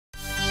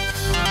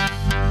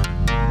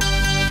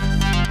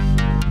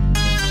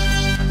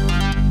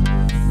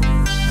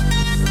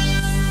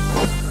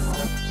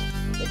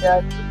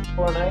guys, this is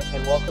Fortnite,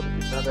 and welcome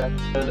to another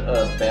episode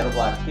of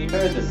BattleBlock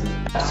Theater. This is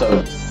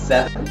episode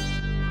 7,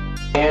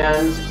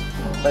 and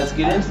let's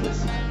get into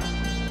this.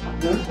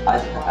 I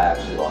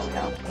actually lost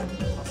count.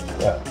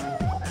 Yeah.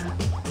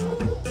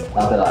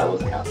 Not that I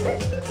was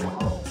counting.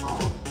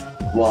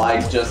 Well,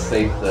 I just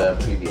saved the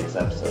previous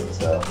episode,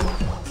 so...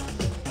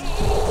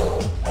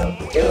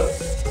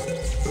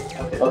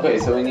 Okay,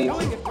 so we need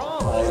to...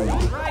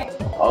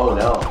 Oh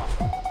no.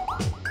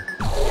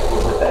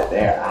 Put that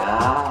there.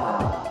 Ah.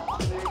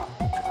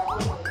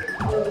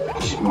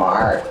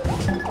 Smart.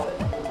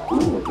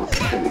 Ooh, this is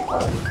gonna be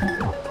fun.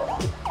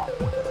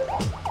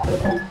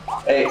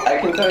 Hey, I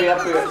can throw you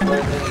up here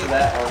into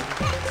that one.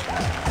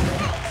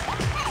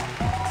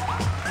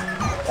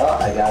 Oh,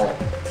 I got it.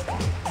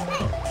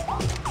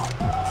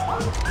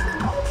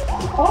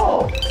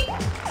 Oh!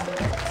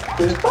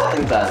 There's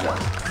buttons on them.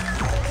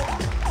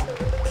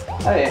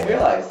 I didn't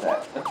realize that.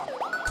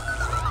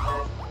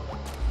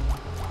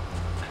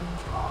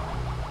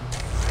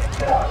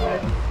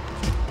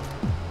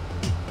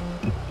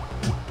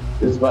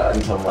 There's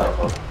buttons on my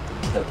phone.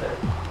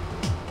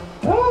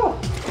 Oh!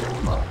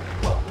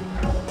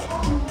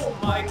 Oh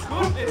my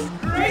goodness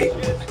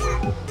gracious!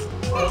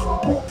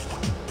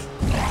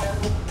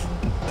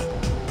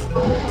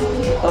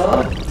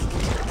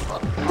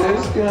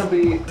 There's gonna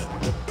be...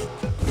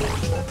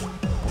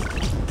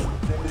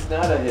 There's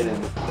not a hidden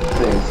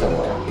thing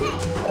somewhere.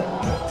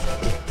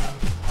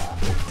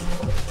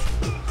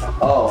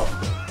 Oh,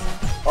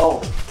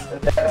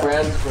 that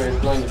brown square is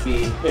going to be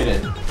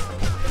hidden.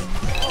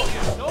 Oh,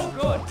 you're so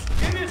good!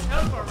 Give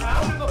yourself a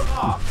round of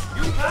applause!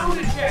 You found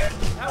a gem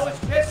that was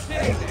just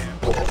sitting there!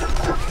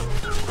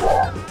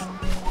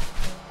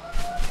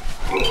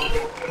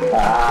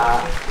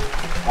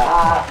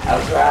 I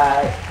was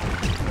right.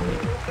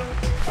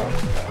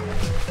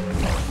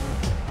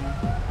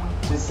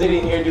 Just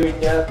sitting here doing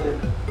nothing.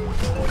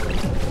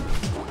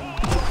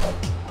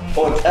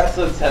 Oh, it's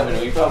episode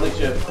 7. We probably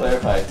should have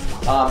clarified.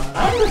 I'm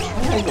the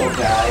triangle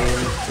guy,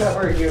 and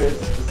Trevor here is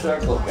the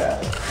circle guy.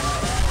 Be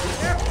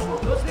careful!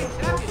 Those things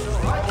have you so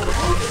hard you'll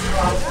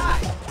die!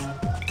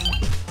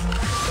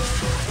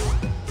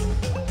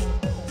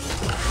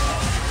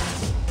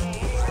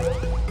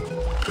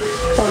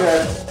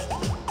 Okay.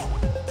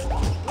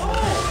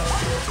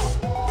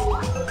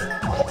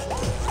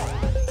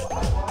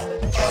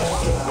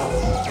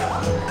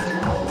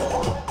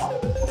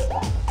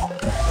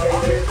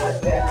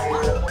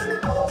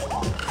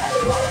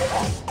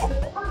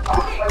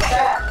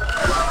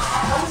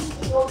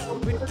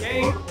 Good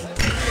game!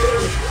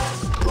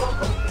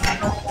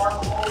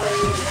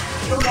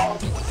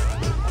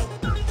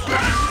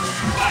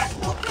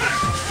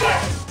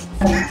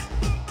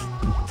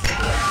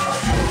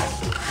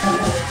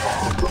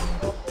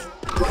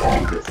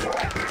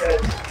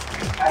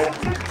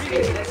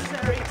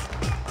 Necessary.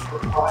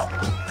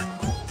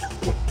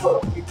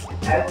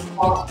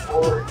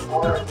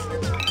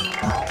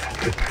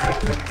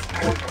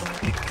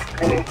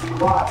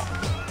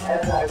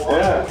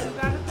 Yeah. You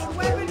got a good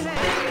weapon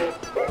hand!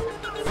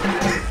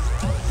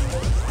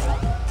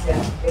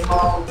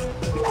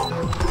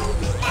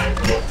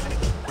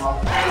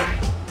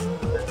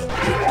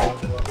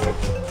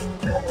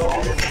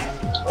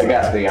 I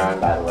got the yarn,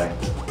 by the way.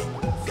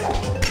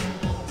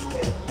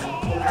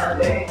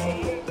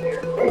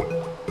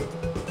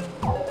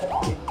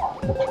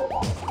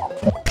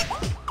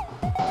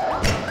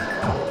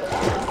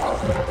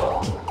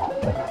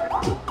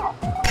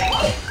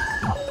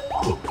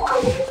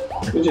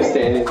 You're just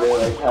standing there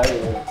like, how do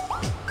you...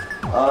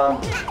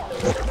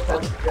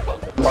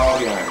 ball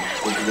yarn.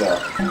 Where'd you go?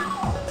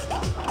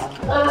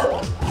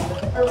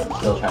 I'm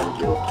still trying to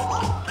deal with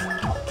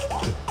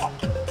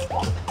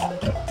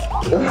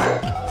this.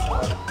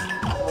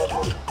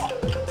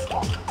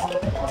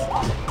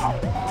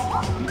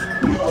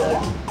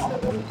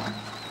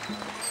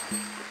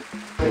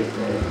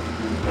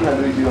 How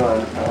do we do on...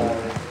 I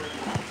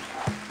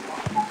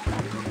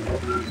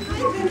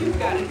think you've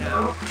got it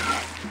now.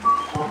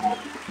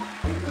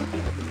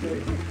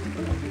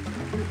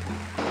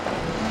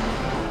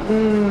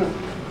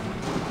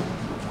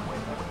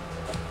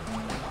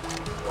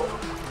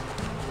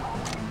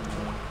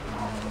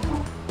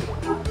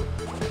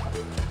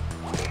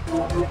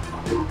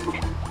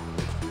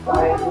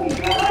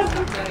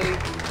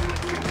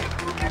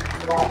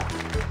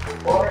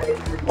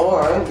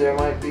 Or there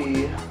might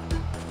be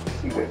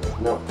secrets.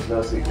 No,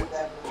 no secrets.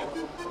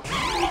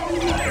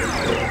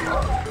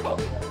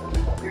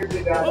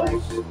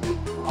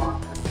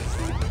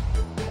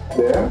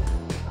 There?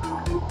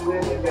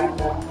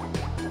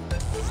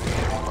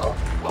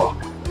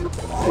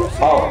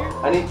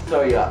 Oh, I need to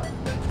throw you up.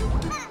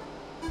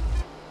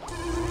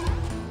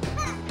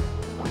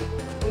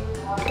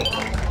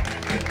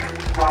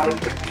 I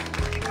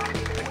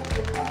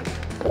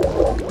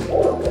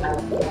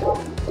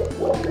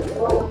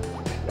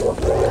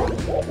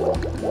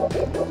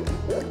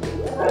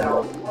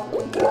don't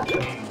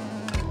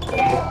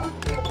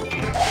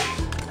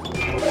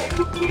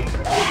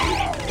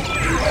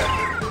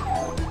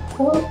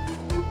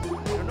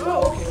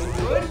know, can you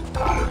do it?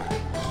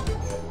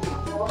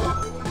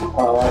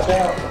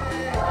 out.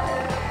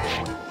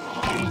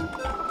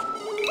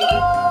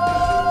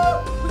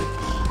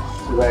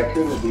 The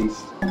raccoon the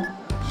beast.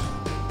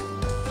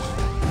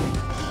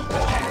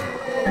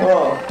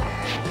 Oh.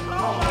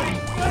 Oh my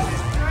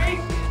goodness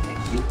gracious!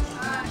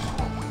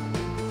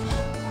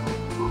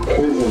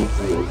 Prison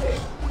food.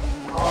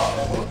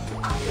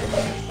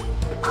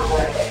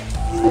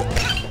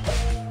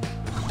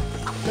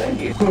 Thank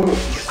you.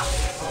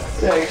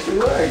 It actually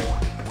worked.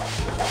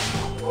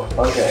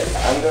 Okay,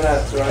 I'm gonna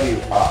throw you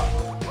up.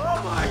 Oh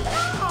my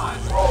god!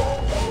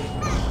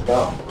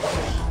 No.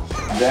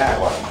 That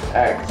one. X.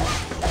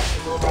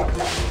 Oh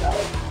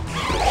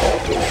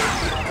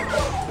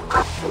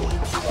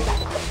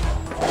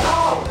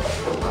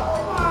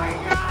my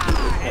god!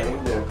 Hang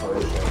there for a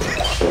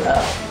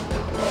second.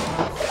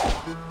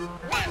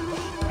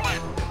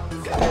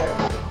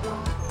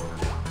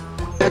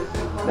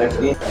 Next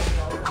game.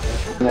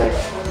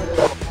 Next.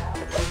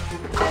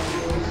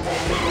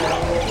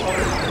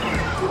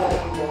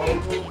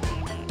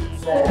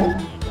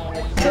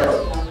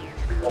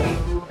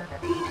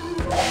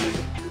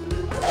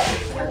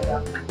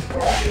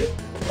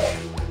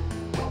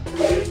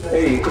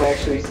 Hey, you can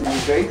actually see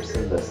the grapes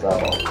in this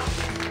level.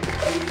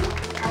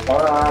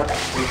 Hold on,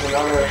 there's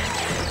another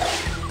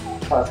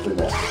cluster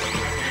there.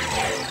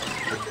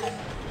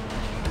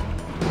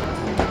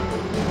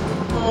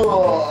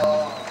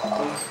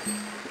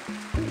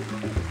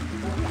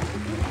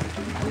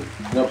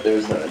 Nope,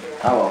 there's none.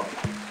 Oh well.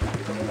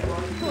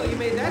 Well, you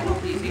made that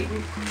look easy.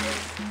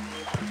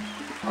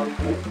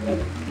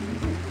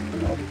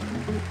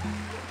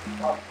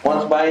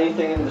 Want to buy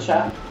anything in the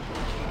shop?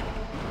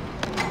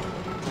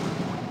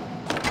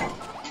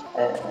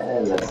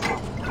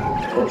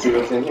 Let's see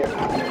what's in here.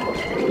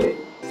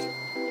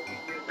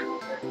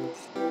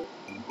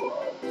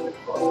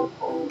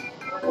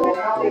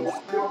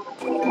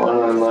 Want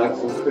to unlock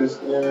some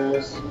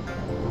prisoners?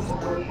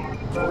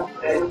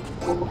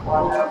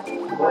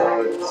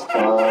 Let's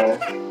buy.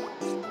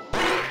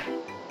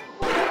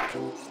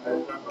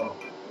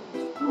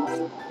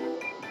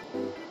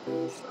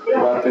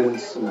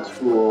 Weapons and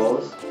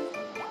tools.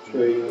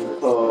 Trading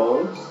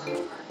clothes.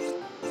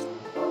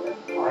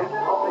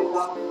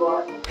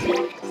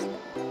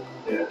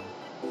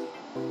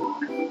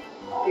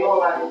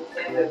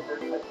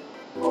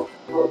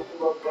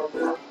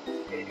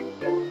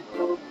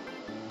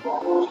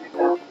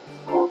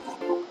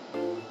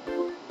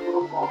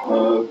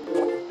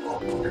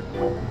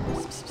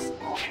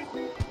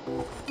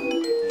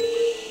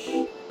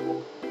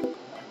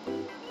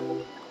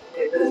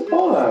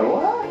 Hold on,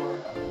 what?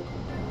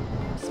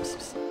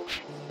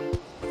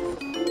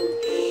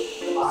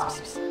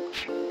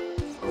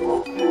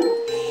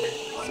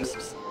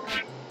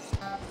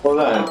 Hold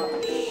on.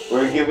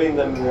 We're giving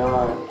them the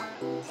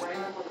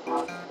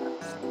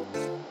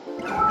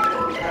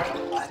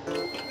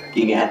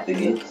You got the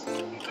goods.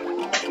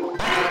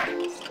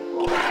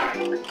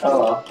 Oh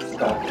well, it's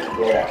fine.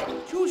 Yeah.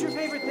 Choose your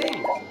favorite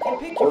thing and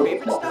pick your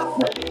favorite stuff.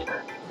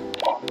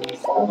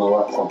 I'll go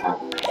up somehow.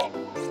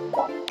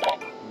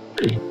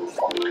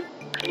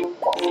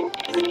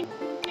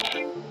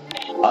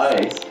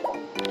 Ice.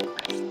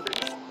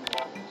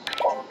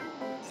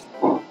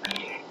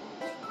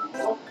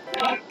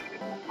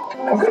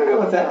 I'm gonna go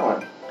with that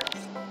one.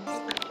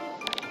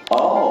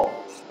 Oh,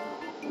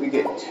 we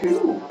get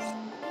 2.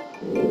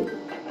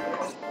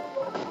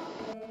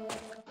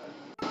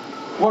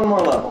 One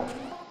more level.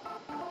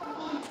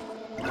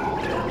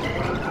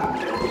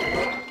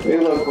 Hey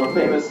look, we're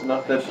famous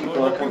enough that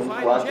people are coming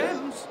to watch us.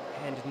 Gems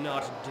and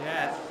not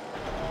death.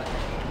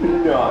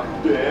 Not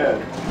dead.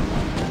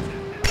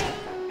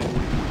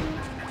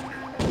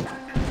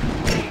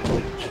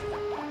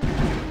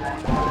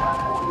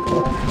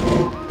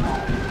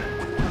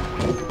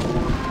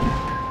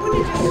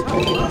 Wouldn't it just so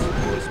much if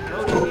we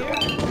exploded here?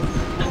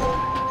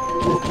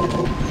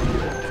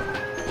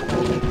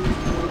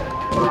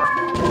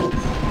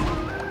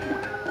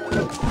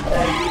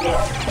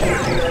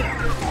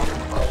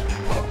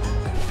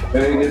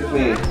 Very good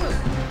me. That was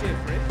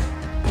different.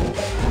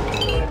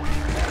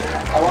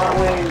 I want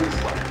wings.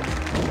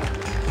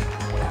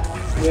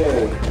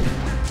 Yay.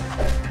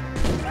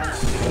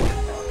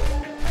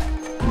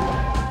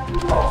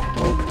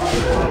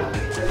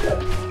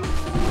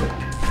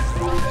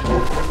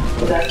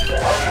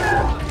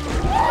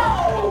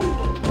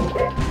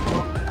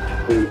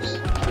 Oops.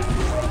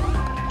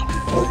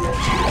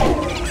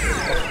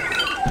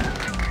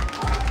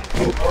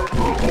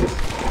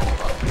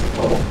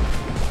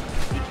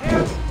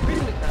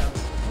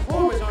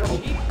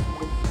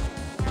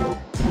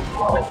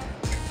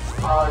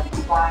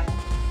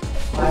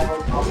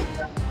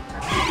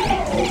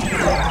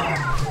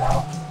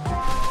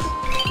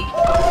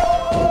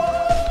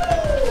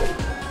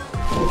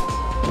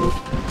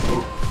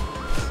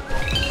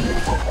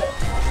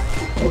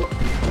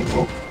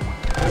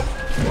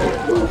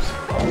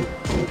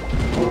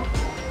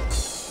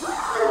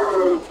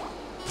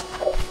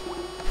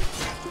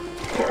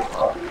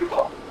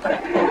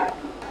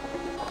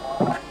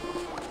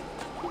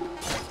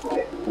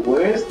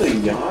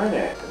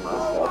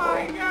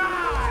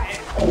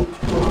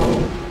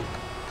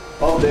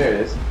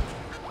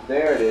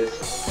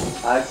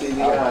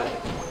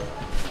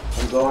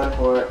 going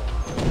for it.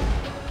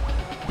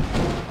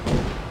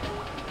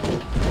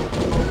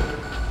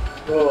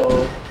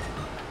 Oh.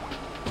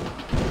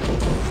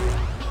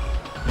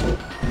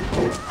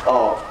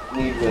 Oh,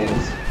 need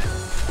wings.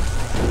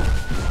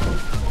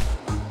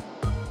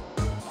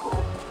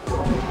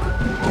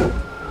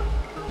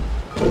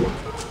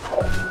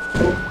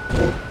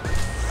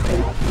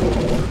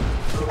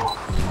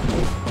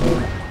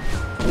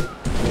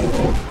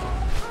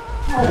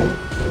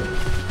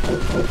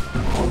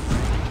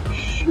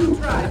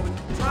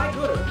 Try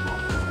gooder.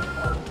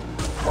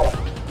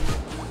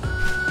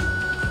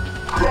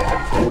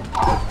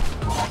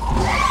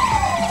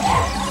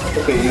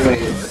 Okay, you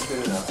made it. That's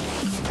good enough.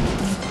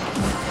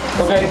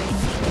 Okay,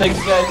 thanks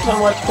you guys so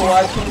much for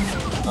watching.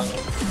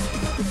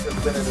 This has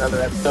been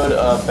another episode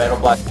of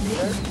BattleBlock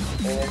Theater,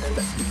 and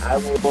I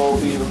will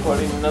be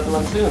recording another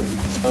one soon.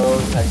 So,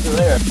 talk to you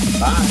later.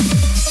 Bye.